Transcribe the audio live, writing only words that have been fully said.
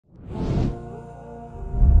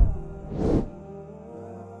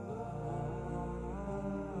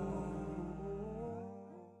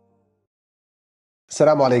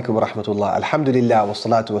Assalamu alaikum wa rahmatullah. Alhamdulillah wa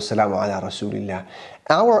salatu wa salamu ala rasulillah.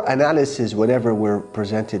 Our analysis whenever we're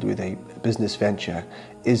presented with a business venture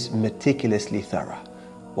is meticulously thorough.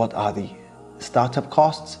 What are the startup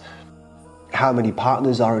costs? How many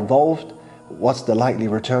partners are involved? What's the likely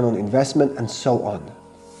return on investment? And so on.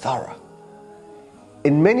 Thorough.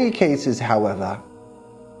 In many cases, however,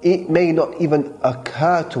 it may not even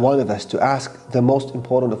occur to one of us to ask the most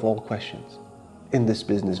important of all questions in this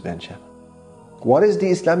business venture. What is the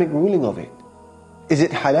Islamic ruling of it? Is it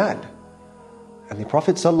halal? And the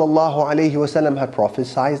Prophet ﷺ had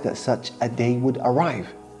prophesied that such a day would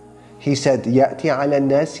arrive. He said, يَأْتِ عَلَى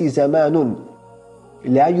النَّاسِ زَمَانٌ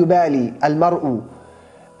لَا يُبَالِي الْمَرْءُ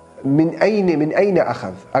مِنْ أَيْنَ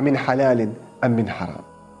أَخَذْ أَمِنْ حَلَالٍ أَمْ مِنْ حَرَامٍ.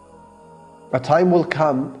 A time will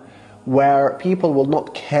come where people will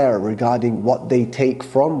not care regarding what they take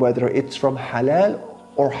from, whether it's from halal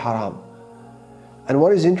or haram. And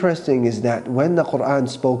what is interesting is that when the Quran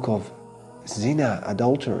spoke of zina,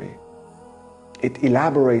 adultery, it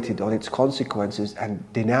elaborated on its consequences and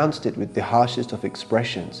denounced it with the harshest of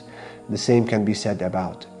expressions. The same can be said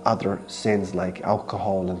about other sins like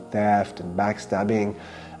alcohol and theft and backstabbing,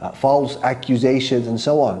 false accusations and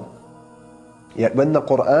so on. Yet when the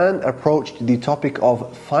Quran approached the topic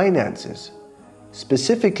of finances,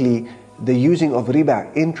 specifically the using of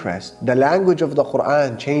riba, interest, the language of the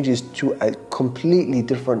Quran changes to a completely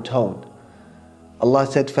different tone. Allah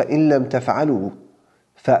said, فَإِن لَمْ تَفْعَلُوا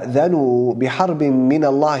فَأْذَنُوا بِحَرْبٍ مِّنَ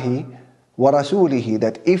اللَّهِ وَرَسُولِهِ.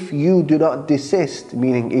 That if you do not desist,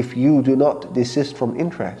 meaning if you do not desist from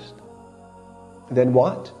interest, then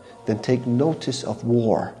what? Then take notice of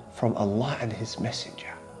war from Allah and His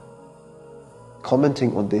Messenger.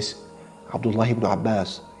 Commenting on this, Abdullah ibn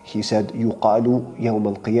Abbas, he said, يُقَالُ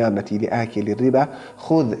يَوْمَ الْقِيَامَةِ لِآكِلِ الرِّبَى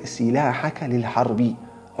خُذْ سِلَاحَكَ لِلْحَرْبِ.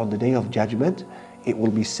 On the day of judgment, it will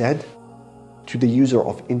be said to the user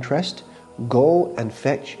of interest, go and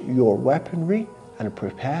fetch your weaponry and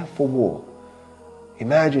prepare for war.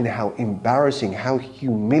 Imagine how embarrassing, how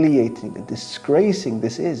humiliating and disgracing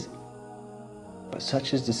this is. But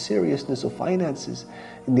such is the seriousness of finances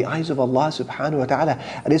in the eyes of Allah subhanahu wa ta'ala.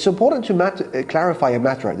 And it's important to clarify a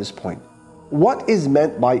matter at this point. What is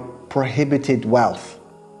meant by prohibited wealth?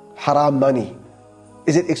 Haram money.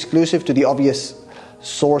 Is it exclusive to the obvious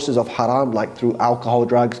sources of haram, like through alcohol,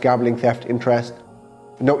 drugs, gambling, theft, interest?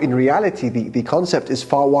 No, in reality, the concept is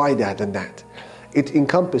far wider than that. It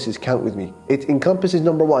encompasses, count with me, it encompasses,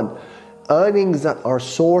 number one, earnings that are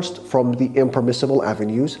sourced from the impermissible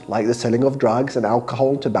avenues, like the selling of drugs and alcohol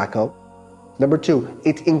and tobacco. Number two,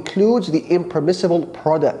 it includes the impermissible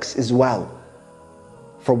products as well,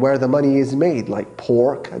 from where the money is made, like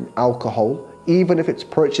pork and alcohol, even if it's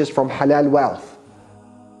purchased from halal wealth.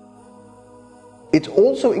 It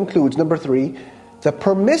also includes, number three, the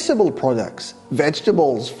permissible products,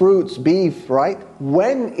 vegetables, fruits, beef, right?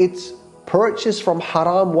 When it's purchased from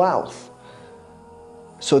haram wealth.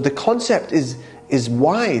 So the concept is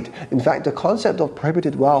wide. In fact, the concept of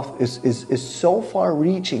prohibited wealth is so far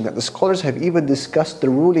reaching that the scholars have even discussed the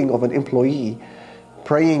ruling of an employee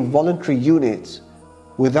praying voluntary units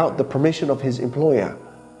without the permission of his employer.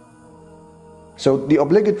 So the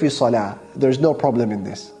obligatory salah, there's no problem in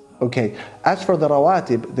this. Okay, as for the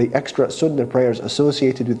rawatib, the extra sunnah prayers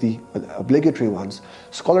associated with the obligatory ones,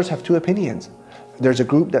 scholars have two opinions. There's a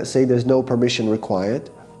group that say there's no permission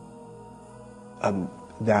required,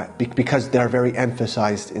 because they're very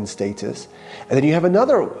emphasized in status. And then you have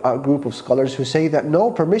another group of scholars who say that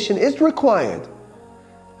no, permission is required.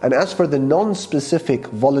 And as for the non-specific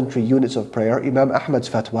voluntary units of prayer, Imam Ahmad's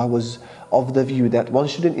fatwa was of the view that one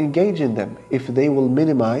shouldn't engage in them if they will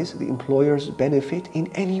minimize the employer's benefit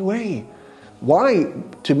in any way. Why?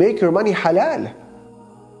 To make your money halal.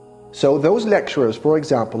 So those lecturers, for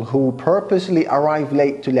example, who purposely arrive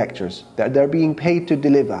late to lectures that they're being paid to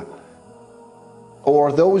deliver,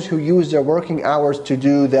 or those who use their working hours to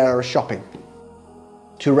do their shopping,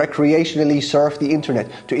 to recreationally surf the internet,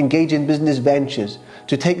 to engage in business ventures,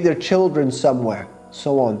 to take their children somewhere,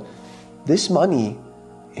 so on. This money,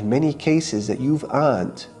 in many cases that you've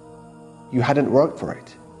earned, you hadn't worked for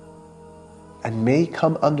it, and may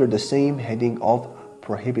come under the same heading of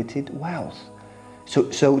prohibited wealth.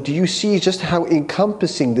 So do you see just how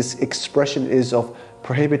encompassing this expression is of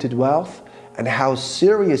prohibited wealth, and how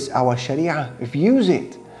serious our Sharia views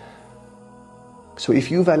it? So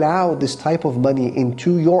if you've allowed this type of money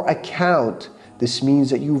into your account, this means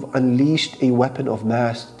that you've unleashed a weapon of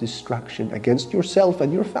mass destruction against yourself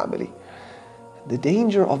and your family. The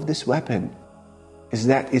danger of this weapon is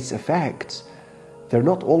that its effects, they're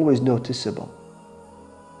not always noticeable.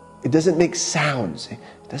 It doesn't make sounds. It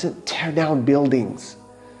doesn't tear down buildings.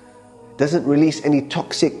 doesn't release any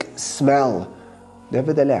toxic smell.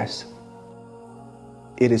 Nevertheless,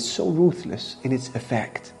 it is so ruthless in its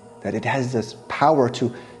effect that it has this power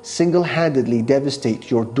to single-handedly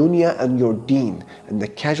devastate your dunya and your deen, and the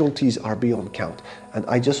casualties are beyond count. And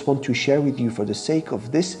I just want to share with you, for the sake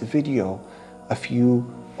of this video, a few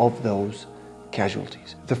of those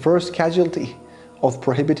casualties. The first casualty of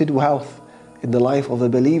prohibited wealth in the life of a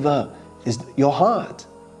believer is your heart.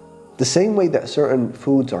 The same way that certain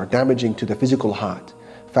foods are damaging to the physical heart,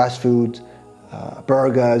 fast foods,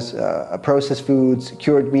 burgers, processed foods,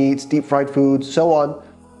 cured meats, deep fried foods, so on,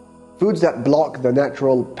 foods that block the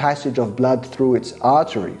natural passage of blood through its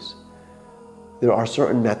arteries. There are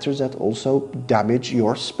certain matters that also damage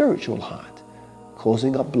your spiritual heart,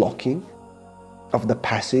 causing a blocking of the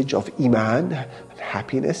passage of iman, and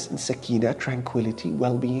happiness and sakina, tranquility,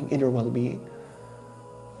 well-being, inner well-being,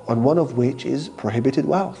 and one of which is prohibited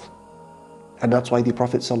wealth. And that's why the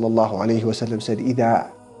Prophet ﷺ said,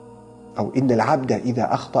 إن العبد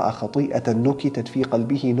إذا أخطأ خطيئة نكتت في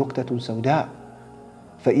قلبه نكتة سوداء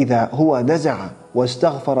فإذا هو نزع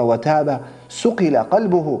واستغفر وتاب سقل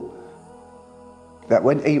قلبه. That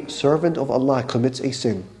when a servant of Allah commits a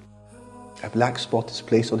sin, a black spot is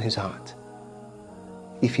placed on his heart.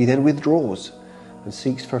 If he then withdraws and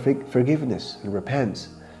seeks for forgiveness and repents,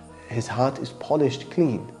 his heart is polished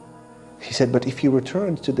clean. He said, but if he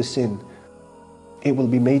returns to the sin, it will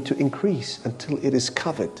be made to increase until it is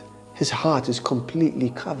covered. His heart is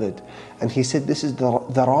completely covered. And he said, this is the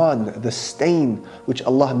ran, the stain, which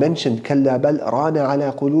Allah mentioned, كَلَّا بَلْ رَانَ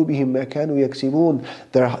عَلَىٰ قُلُوبِهِمْ مَا كَانُوا يَكْسِبُونَ.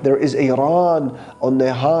 There is a ran on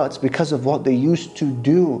their hearts because of what they used to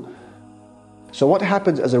do. So what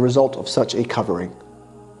happens as a result of such a covering?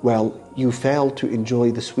 Well, you fail to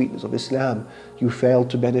enjoy the sweetness of Islam. You fail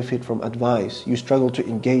to benefit from advice. You struggle to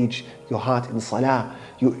engage your heart in salah.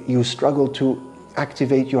 You struggle to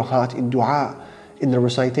activate your heart in dua, in the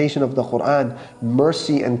recitation of the Quran.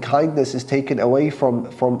 Mercy and kindness is taken away from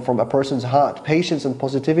a person's heart. Patience and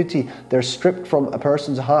positivity, they're stripped from a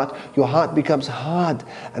person's heart. Your heart becomes hard.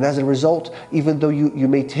 And as a result, even though you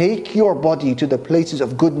may take your body to the places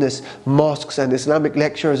of goodness, mosques and Islamic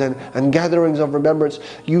lectures and gatherings of remembrance,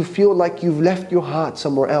 you feel like you've left your heart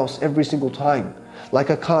somewhere else every single time.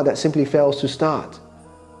 Like a car that simply fails to start.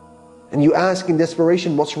 And you ask in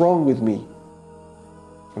desperation, what's wrong with me?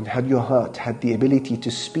 And had your heart had the ability to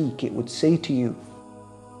speak, it would say to you,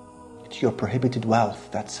 it's your prohibited wealth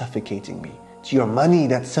that's suffocating me. It's your money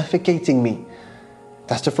that's suffocating me.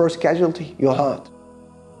 That's the first casualty, your heart.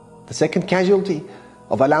 The second casualty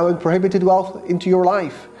of allowing prohibited wealth into your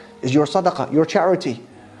life is your sadaqah, your charity.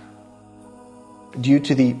 Due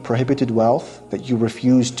to the prohibited wealth that you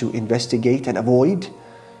refuse to investigate and avoid,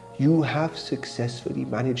 you have successfully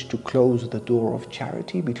managed to close the door of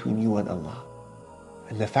charity between you and Allah.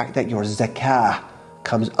 And the fact that your zakah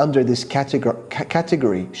comes under this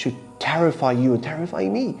category should terrify you and terrify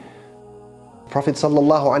me. Prophet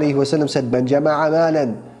ﷺ said, من جمع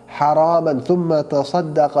مالا حراما ثم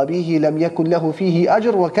تصدق به لم يكن له فيه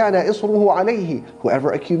أجر وكان إصره عليه.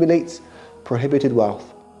 Whoever accumulates prohibited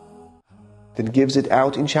wealth, then gives it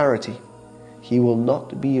out in charity, he will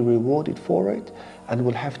not be rewarded for it and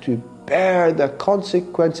will have to bear the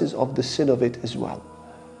consequences of the sin of it as well.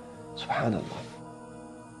 Subhanallah.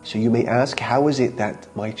 So you may ask, how is it that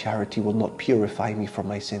my charity will not purify me from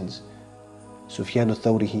my sins? Sufyan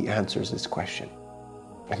al-Thawri, he answers this question.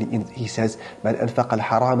 And he says, من أنفق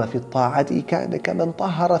الحرام في الطاعة كان كمن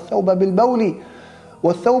طهر الثوب بالبول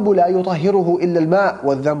والثوب لا يطهره إلا الماء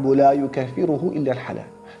والذنب لا يكفره إلا الحلال.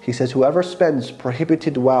 He says, whoever spends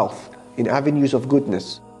prohibited wealth in avenues of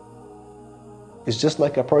goodness is just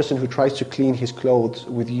like a person who tries to clean his clothes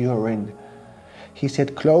with urine. He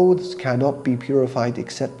said, clothes cannot be purified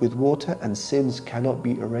except with water, and sins cannot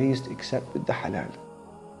be erased except with the halal.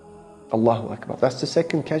 Allahu Akbar. That's the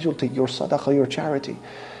second casualty, your sadaqah, your charity.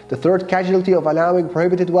 The third casualty of allowing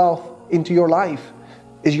prohibited wealth into your life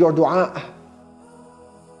is your dua.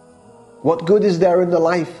 What good is there in the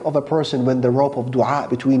life of a person when the rope of dua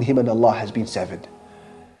between him and Allah has been severed?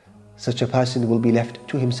 Such a person will be left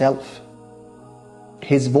to himself.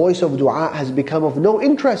 His voice of dua has become of no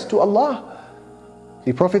interest to Allah.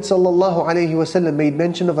 The Prophet ﷺ made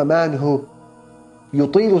mention of a man who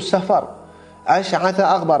يطيل السفر أشعث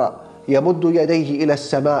أغبر يمد يديه إلى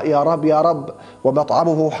السماء يا رب يا رب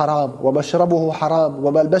ومطعمه حرام ومشربه حرام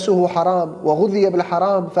وملبسه حرام وغذي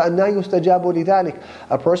بالحرام فأنى يستجاب لذلك.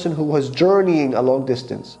 A person who was journeying a long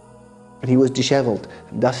distance and he was disheveled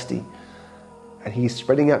and dusty, and he's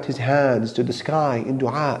spreading out his hands to the sky in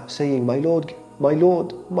dua saying, my Lord, my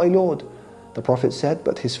Lord, my Lord, The Prophet said,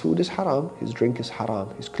 but his food is haram, his drink is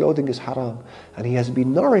haram, his clothing is haram, and he has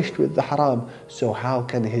been nourished with the haram, so how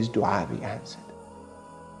can his dua be answered?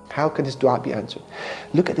 How can his dua be answered?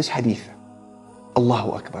 Look at this hadith.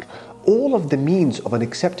 Allahu Akbar. All of the means of an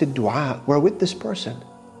accepted dua were with this person.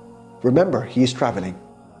 Remember, he is traveling.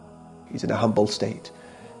 He's in a humble state.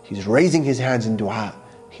 He's raising his hands in dua.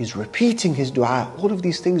 He's repeating his dua. All of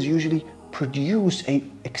these things usually produce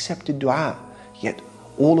an accepted dua. Yet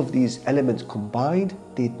all of these elements combined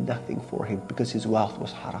did nothing for him because his wealth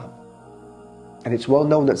was haram. And it's well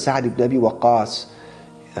known that Sa'd ibn Abi Waqqas,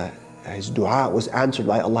 his dua was answered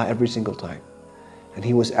by Allah every single time. And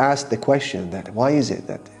he was asked the question that why is it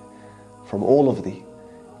that from all of the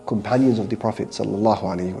companions of the Prophet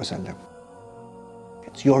ﷺ,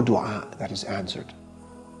 it's your dua that is answered.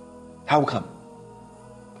 How come?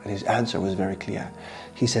 And his answer was very clear.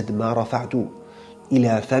 He said, مَا رَفَعْتُ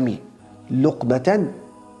إِلَى فَمِي لُقْمَةً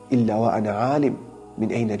إِلَّا وَأَنَا عَالِمٌ مِنْ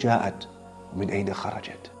أَيْنَ جَاءَتْ وَمِنْ أَيْنَ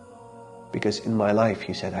خَرَجَتْ. Because in my life,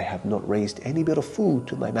 he said, I have not raised any bit of food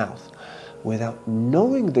to my mouth without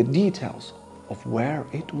knowing the details of where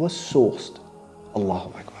it was sourced. Allahu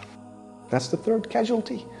Akbar. That's the third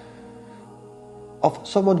casualty of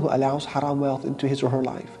someone who allows haram wealth into his or her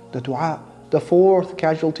life. The dua. The fourth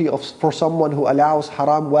casualty for someone who allows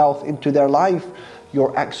haram wealth into their life,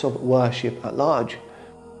 your acts of worship at large.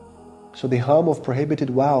 So the harm of prohibited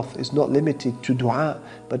wealth is not limited to dua,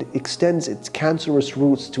 but it extends its cancerous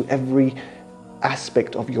roots to every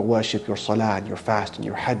aspect of your worship, your salah, and your fast, and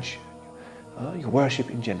your hajj. Your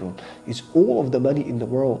worship in general. Is all of the money in the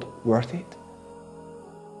world worth it?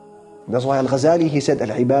 And that's why Al-Ghazali, he said,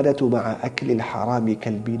 الْعِبَادَةُ مَعَ أَكْلِ الْحَرَامِ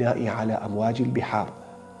كَالْبِنَاءِ عَلَى أَمْوَاجِ الْبِحَارِ.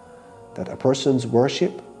 That a person's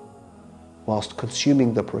worship, whilst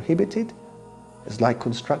consuming the prohibited, is like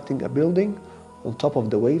constructing a building on top of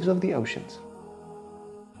the waves of the oceans.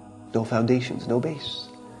 No foundations, no base.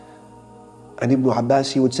 And Ibn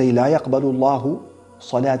Abbas, he would say, لا يقبل الله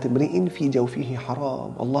صلاة امرئ في جوفه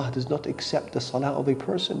حرام. Allah does not accept the salah of a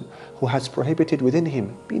person who has prohibited within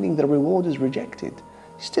him, meaning the reward is rejected.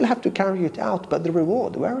 You still have to carry it out, but the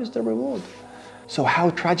reward, where is the reward? So how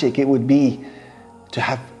tragic it would be to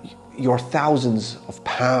have your thousands of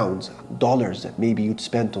pounds, dollars that maybe you'd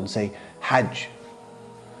spent on, say, Hajj,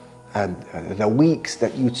 and the weeks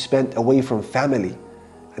that you'd spent away from family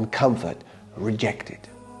and comfort, rejected.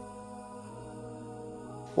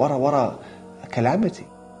 What a calamity.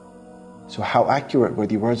 So how accurate were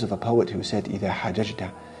the words of a poet who said, إِذَا حَجَجْتَ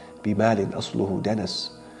بِمَالٍ أَصْلُهُ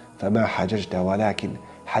دَنَسْ فَمَا حَجَجْتَ وَلَكِنْ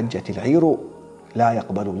حَجَّتِ الْعِيرُ لَا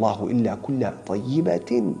يَقْبَلُ اللَّهُ إِلَّا كُلَّ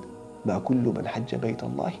طَيِّبَةٍ مَا كُلُّ مَنْ حَجَّ بَيْتَ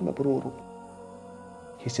اللَّهِ مَبْرُورٌ.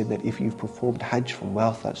 He said that if you've performed Hajj from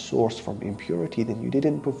wealth that's sourced from impurity, then you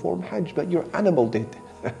didn't perform Hajj, but your animal did.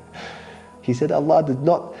 He said Allah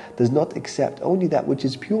does not accept only that which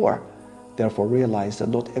is pure. Therefore realize that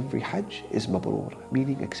not every Hajj is mabrur,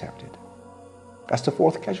 meaning accepted. That's the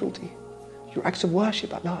fourth casualty. Your acts of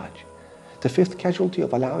worship at large. The fifth casualty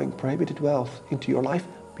of allowing prohibited wealth into your life,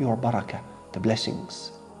 your barakah, the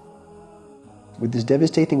blessings. With this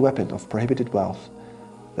devastating weapon of prohibited wealth,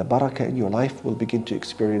 the barakah in your life will begin to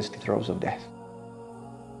experience the throes of death.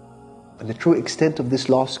 And the true extent of this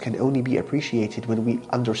loss can only be appreciated when we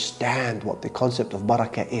understand what the concept of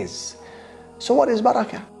barakah is. So what is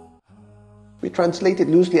barakah? We translate it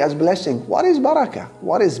loosely as blessing. What is barakah?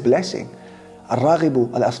 What is blessing?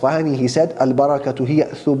 Al-Raghibu al-Asfahani, he said, Al-barakatu hiya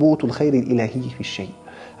thubutu al-khayri ilahi fi shay.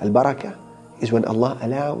 Al-barakah is when Allah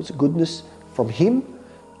allows goodness from Him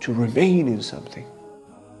to remain in something.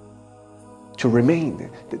 To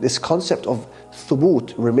remain. This concept of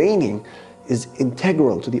thubut, remaining, is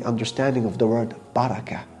integral to the understanding of the word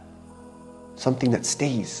barakah. Something that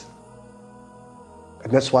stays.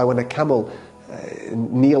 And that's why when a camel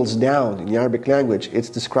kneels down in the Arabic language, it's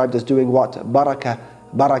described as doing what? Baraka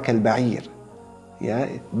al-ba'ir.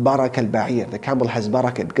 Yeah, baraka al-ba'ir. The camel has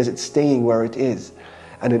barakah because it's staying where it is.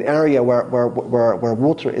 And an area where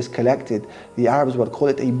water is collected, the Arabs would call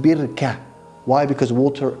it a birka. Why? Because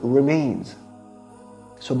water remains.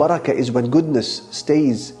 So barakah is when goodness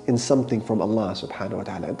stays in something from Allah subhanahu wa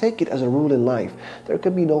ta'ala. And take it as a rule in life. There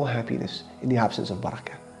can be no happiness in the absence of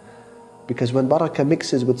barakah. Because when barakah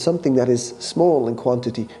mixes with something that is small in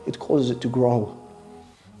quantity, it causes it to grow.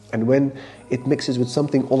 And when it mixes with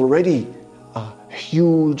something already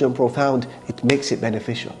huge and profound, it makes it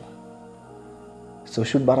beneficial. So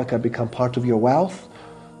should barakah become part of your wealth,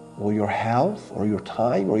 or your health, or your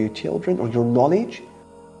time, or your children, or your knowledge,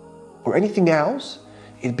 or anything else,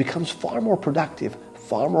 it becomes far more productive,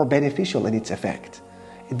 far more beneficial in its effect.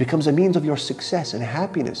 It becomes a means of your success and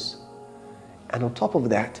happiness. And on top of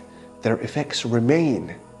that, their effects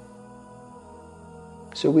remain.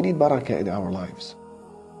 So we need barakah in our lives.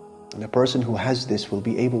 And a person who has this will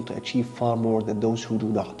be able to achieve far more than those who do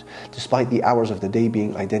not, despite the hours of the day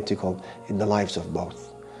being identical in the lives of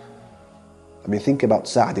both. I mean, think about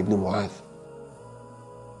Sa'd ibn Mu'adh.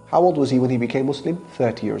 How old was he when he became Muslim?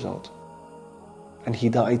 30 years old. And he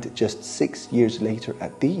died just 6 years later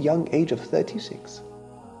at the young age of 36.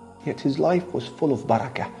 Yet his life was full of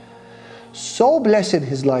barakah. So blessed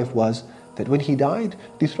his life was that when he died,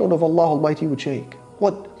 the throne of Allah Almighty would shake.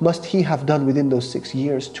 What must he have done within those 6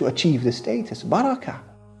 years to achieve this status? Barakah.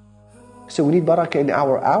 So we need barakah in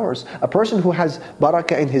our hours. A person who has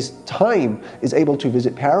barakah in his time is able to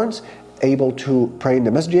visit parents, able to pray in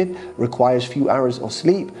the masjid, requires few hours of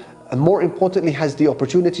sleep, and more importantly has the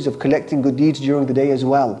opportunities of collecting good deeds during the day as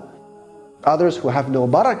well. Others who have no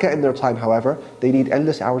barakah in their time, however, they need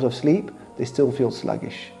endless hours of sleep, they still feel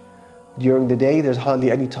sluggish. During the day, there's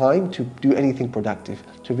hardly any time to do anything productive,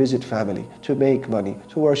 to visit family, to make money,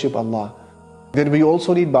 to worship Allah. Then we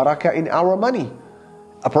also need barakah in our money.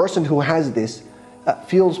 A person who has this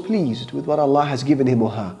feels pleased with what Allah has given him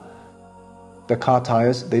or her. The car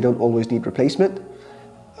tires, they don't always need replacement.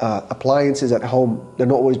 Appliances at home, they're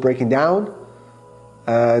not always breaking down.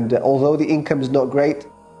 And although the income is not great,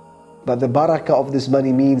 but the barakah of this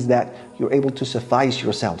money means that you're able to suffice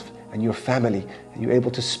yourself and your family, and you're able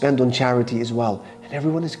to spend on charity as well, and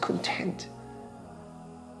everyone is content.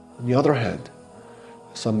 On the other hand,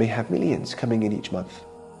 some may have millions coming in each month,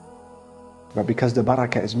 but because the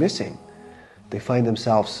barakah is missing, they find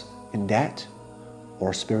themselves in debt,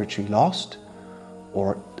 or spiritually lost,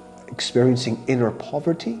 or experiencing inner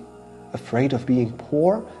poverty, afraid of being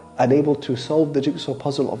poor, unable to solve the jigsaw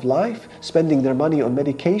puzzle of life, spending their money on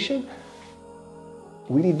medication.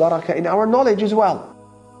 We need barakah in our knowledge as well.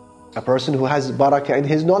 A person who has barakah in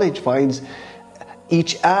his knowledge finds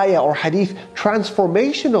each ayah or hadith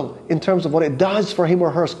transformational in terms of what it does for him or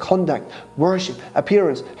her conduct, worship,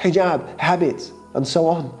 appearance, hijab, habits, and so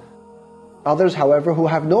on. Others, however, who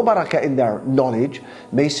have no barakah in their knowledge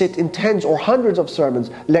may sit in tens or hundreds of sermons,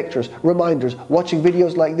 lectures, reminders, watching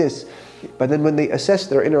videos like this. But then when they assess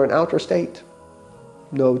their inner and outer state,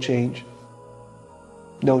 no change.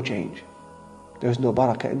 No change. There's no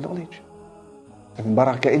barakah in knowledge. And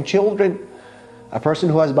barakah in children. A person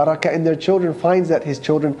who has barakah in their children finds that his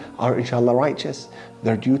children are inshallah righteous.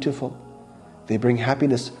 They're dutiful. They bring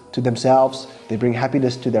happiness to themselves. They bring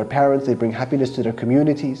happiness to their parents. They bring happiness to their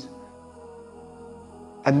communities.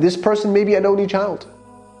 And this person may be an only child,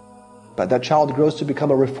 but that child grows to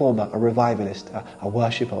become a reformer, a revivalist, a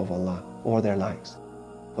worshipper of Allah, or their likes.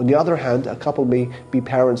 On the other hand, a couple may be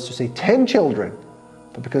parents to say 10 children,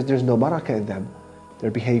 but because there's no barakah in them,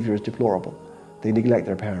 their behavior is deplorable. They neglect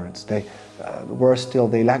their parents. Worse still,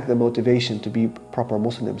 they lack the motivation to be proper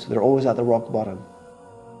Muslims. They're always at the rock bottom.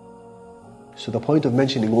 So the point of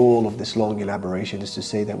mentioning all of this long elaboration is to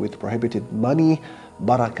say that with prohibited money,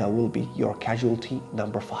 barakah will be your casualty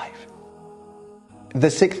number 5. The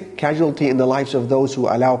 6th casualty in the lives of those who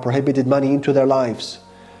allow prohibited money into their lives,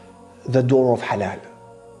 the door of halal.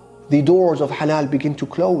 The doors of halal begin to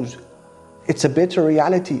close. It's a bitter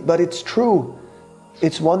reality, but it's true.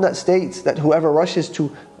 It's one that states that whoever rushes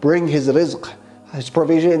to bring his rizq, his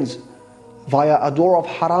provisions, via a door of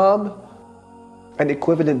haram, an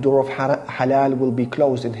equivalent door of halal will be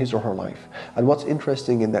closed in his or her life. And what's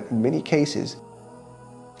interesting in that in many cases,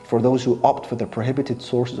 for those who opt for the prohibited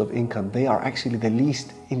sources of income, they are actually the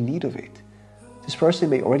least in need of it. This person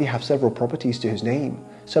may already have several properties to his name,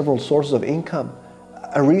 several sources of income,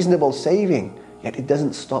 a reasonable saving, yet it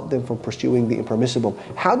doesn't stop them from pursuing the impermissible.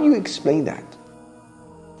 How do you explain that?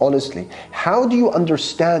 Honestly, how do you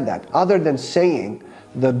understand that other than saying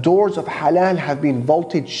the doors of halal have been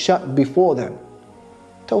bolted shut before them?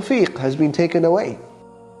 Tawfiq has been taken away.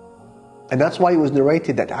 And that's why it was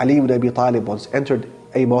narrated that Ali ibn Abi Talib once entered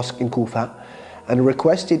a mosque in Kufa and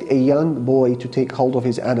requested a young boy to take hold of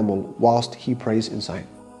his animal whilst he prays inside.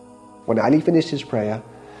 When Ali finished his prayer,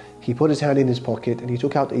 he put his hand in his pocket and he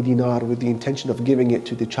took out a dinar with the intention of giving it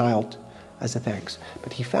to the child as a thanks.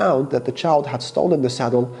 But he found that the child had stolen the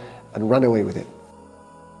saddle and run away with it.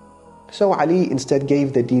 So Ali instead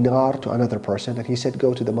gave the dinar to another person and he said,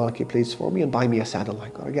 go to the marketplace for me and buy me a saddle. I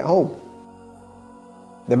gotta get home.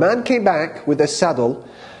 The man came back with a saddle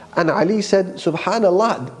and Ali said,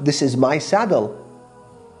 Subhanallah, this is my saddle.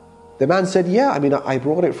 The man said, yeah, I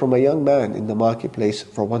brought it from a young man in the marketplace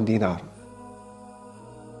for 1 dinar.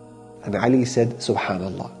 And Ali said,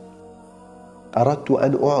 Subhanallah, أردت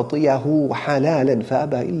أن أعطيه حلالا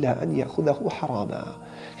فأبى إلا أن يأخذه حراما.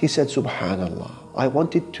 He said, Subhanallah, I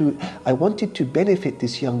wanted to benefit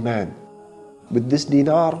this young man with this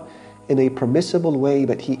dinar in a permissible way,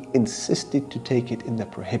 but he insisted to take it in the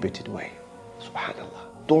prohibited way. Subhanallah.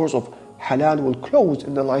 Doors of halal will close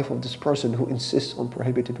in the life of this person who insists on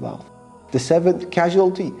prohibited wealth. The seventh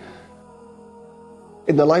casualty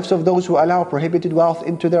in the lives of those who allow prohibited wealth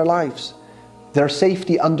into their lives, their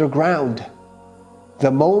safety underground.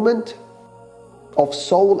 The moment of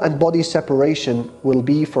soul and body separation will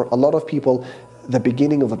be, for a lot of people, the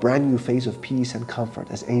beginning of a brand new phase of peace and comfort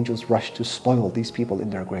as angels rush to spoil these people in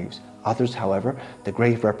their graves. Others, however, the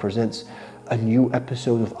grave represents a new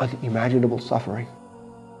episode of unimaginable suffering.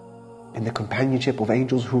 In the companionship of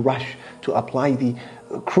angels who rush to apply the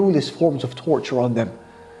cruelest forms of torture on them.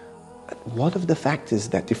 One of the factors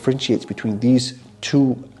that differentiates between these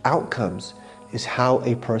two outcomes is how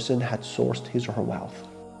a person had sourced his or her wealth.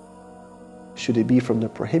 Should it be from the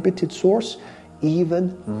prohibited source,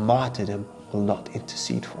 even martyrdom will not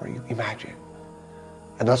intercede for you. Imagine.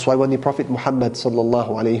 And that's why when the Prophet Muhammad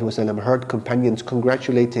heard companions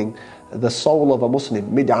congratulating the soul of a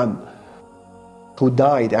Muslim, Mid'am, who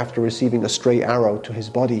died after receiving a stray arrow to his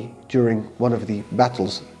body during one of the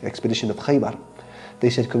battles, the expedition of Khaybar, they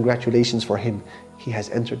said, congratulations for him, he has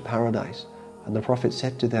entered paradise. And the Prophet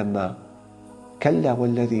said to them, Kalla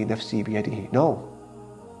walladhi nafsi biyadihi. No,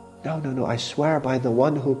 I swear by the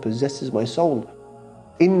one who possesses my soul.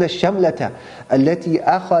 Inna shamlata allati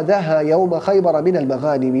akhadaha yawma Khaybar min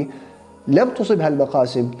al-maghanimi lam tusibha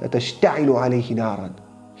al-maqasim latashta'ilu alayhi naran.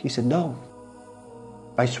 He said, no,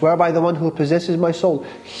 I swear by the one who possesses my soul.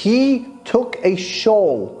 He took a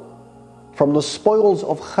shawl from the spoils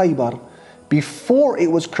of Khaybar before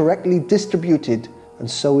it was correctly distributed,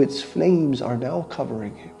 and so its flames are now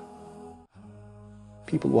covering him.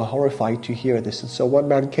 People were horrified to hear this, and so one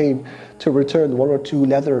man came to return 1 or 2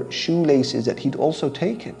 leather shoelaces that he'd also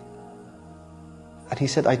taken. And he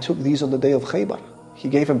said, I took these on the day of Khaybar. He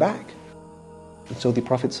gave them back. And so the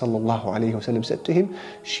Prophet ﷺ said to him,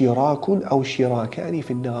 Shirakun aw shirakani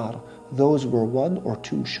fin nar. Those were 1 or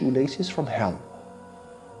 2 shoelaces from hell.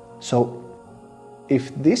 So,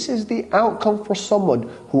 if this is the outcome for someone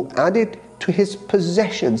who added to his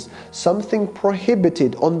possessions something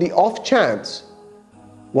prohibited on the off chance,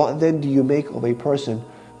 what then do you make of a person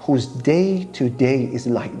whose day to day is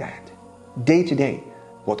like that? Day to day.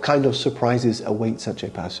 What kind of surprises await such a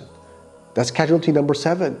person? That's casualty number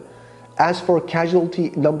 7. As for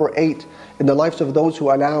casualty number 8, in the lives of those who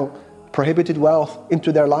allow prohibited wealth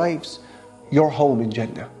into their lives, your home in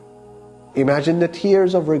Jannah. Imagine the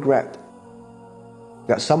tears of regret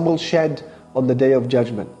that some will shed on the Day of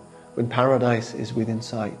Judgment when paradise is within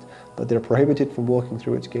sight, but they're prohibited from walking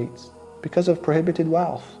through its gates because of prohibited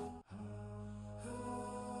wealth.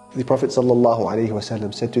 The Prophet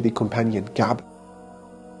ﷺ said to the companion Ka'b,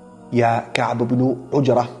 Ya Ka'b ibn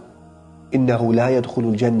Ujrah, إنه لا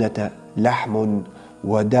يدخل الجنة لحم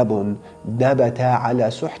ودب نبت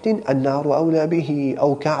على سحت النار أولى به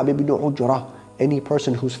أو كعب بن عجرة. Any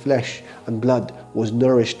person whose flesh and blood was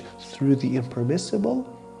nourished through the impermissible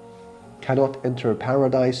cannot enter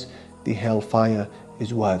paradise. The hellfire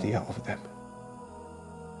is worthier of them.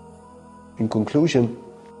 In conclusion,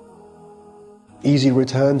 easy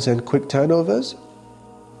returns and quick turnovers?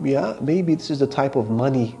 Yeah, maybe this is the type of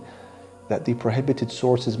money that the prohibited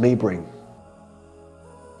sources may bring.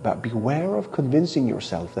 But beware of convincing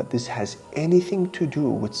yourself that this has anything to do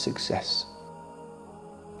with success.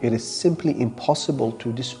 It is simply impossible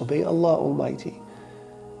to disobey Allah Almighty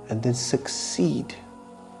and then succeed,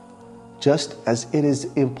 just as it is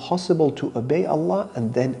impossible to obey Allah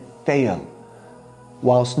and then fail,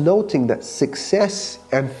 whilst noting that success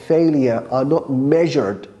and failure are not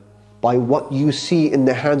measured by what you see in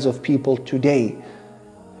the hands of people today,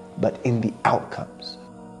 but in the outcomes.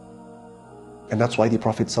 And that's why the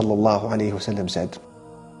Prophet ﷺ said,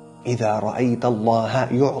 إِذَا رَأَيْتَ اللَّهَ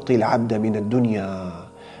يُعْطِي الْعَبْدَ مِنَ الدُّنْيَا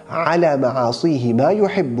عَلَى مَعَاصِيهِ مَا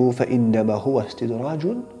يُحِبُّ فَإِنَّمَا هُوَ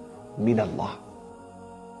اسْتِدْرَاجٌ مِنَ اللَّهِ.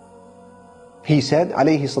 He said,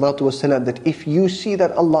 alayhi salatu wasalam, that if you see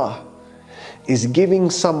that Allah is giving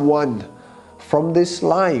someone from this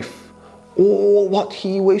life all what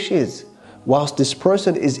He wishes, whilst this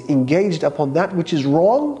person is engaged upon that which is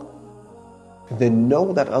wrong, then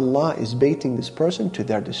know that Allah is baiting this person to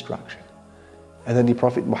their destruction. And then the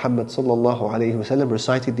Prophet Muhammad ﷺ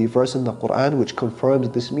recited the verse in the Quran which confirms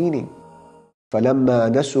this meaning. فَلَمَّا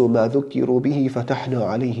نَسُوا مَا ذُكِّرُوا بِهِ فَتَحْنَا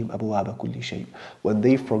عَلَيْهِمْ أَبْوَابَ كُلِّ شَيْءٍ. When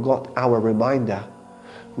they forgot our reminder,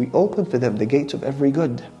 we opened for them the gates of every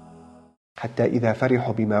good. حَتَّى إِذَا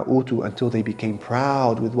فَرِحُوا بِمَا أُوتُوا, until they became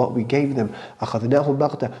proud with what we gave them. أَخَذْنَاهُمْ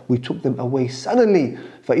بَغْتَةً, we took them away suddenly.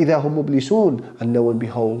 فَإِذَا هُمْ مُبْلِسُونَ, and lo and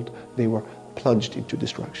behold, they were plunged into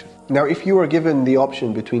destruction. Now, if you were given the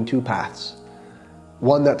option between 2 paths,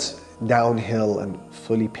 one that's downhill and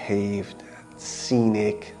fully paved,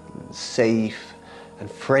 scenic, safe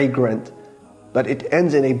and fragrant, but it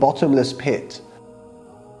ends in a bottomless pit.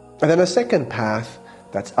 And then a second path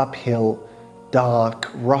that's uphill, dark,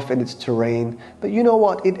 rough in its terrain, but you know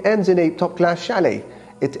what? It ends in a top-class chalet.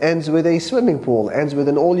 It ends with a swimming pool, ends with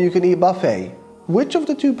an all-you-can-eat buffet. Which of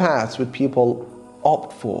the two paths would people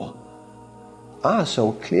opt for?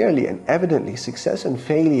 So clearly and evidently, success and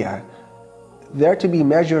failure, they're to be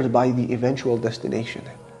measured by the eventual destination,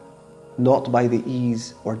 not by the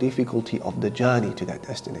ease or difficulty of the journey to that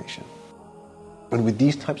destination. And with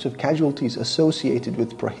these types of casualties associated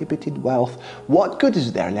with prohibited wealth, what good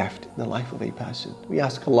is there left in the life of a person? We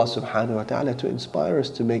ask Allah subhanahu wa ta'ala to inspire us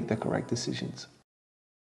to make the correct decisions.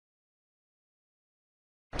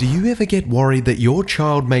 Do you ever get worried that your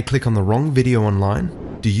child may click on the wrong video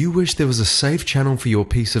online? Do you wish there was a safe channel for your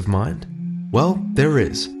peace of mind? Well, there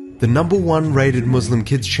is. The #1 rated Muslim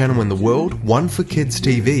kids channel in the world, One for Kids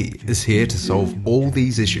TV, is here to solve all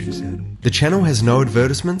these issues. The channel has no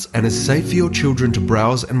advertisements and is safe for your children to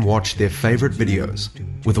browse and watch their favorite videos.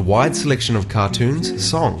 With a wide selection of cartoons,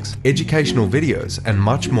 songs, educational videos, and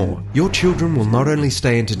much more, your children will not only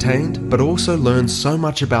stay entertained, but also learn so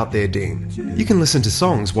much about their deen. You can listen to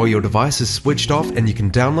songs while your device is switched off, and you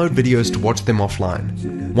can download videos to watch them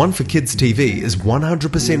offline. One for Kids TV is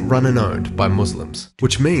 100% run and owned by Muslims,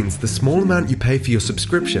 which means the small amount you pay for your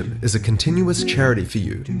subscription is a continuous charity for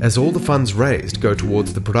you, as all the funds raised go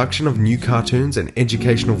towards the production of new cartoons and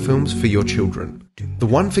educational films for your children. The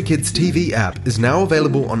One for Kids TV app is now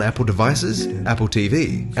available on Apple devices, Apple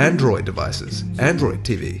TV, Android devices, Android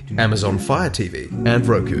TV, Amazon Fire TV, and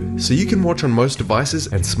Roku, so you can watch on most devices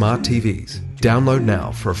and smart TVs. Download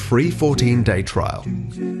now for a free 14-day trial.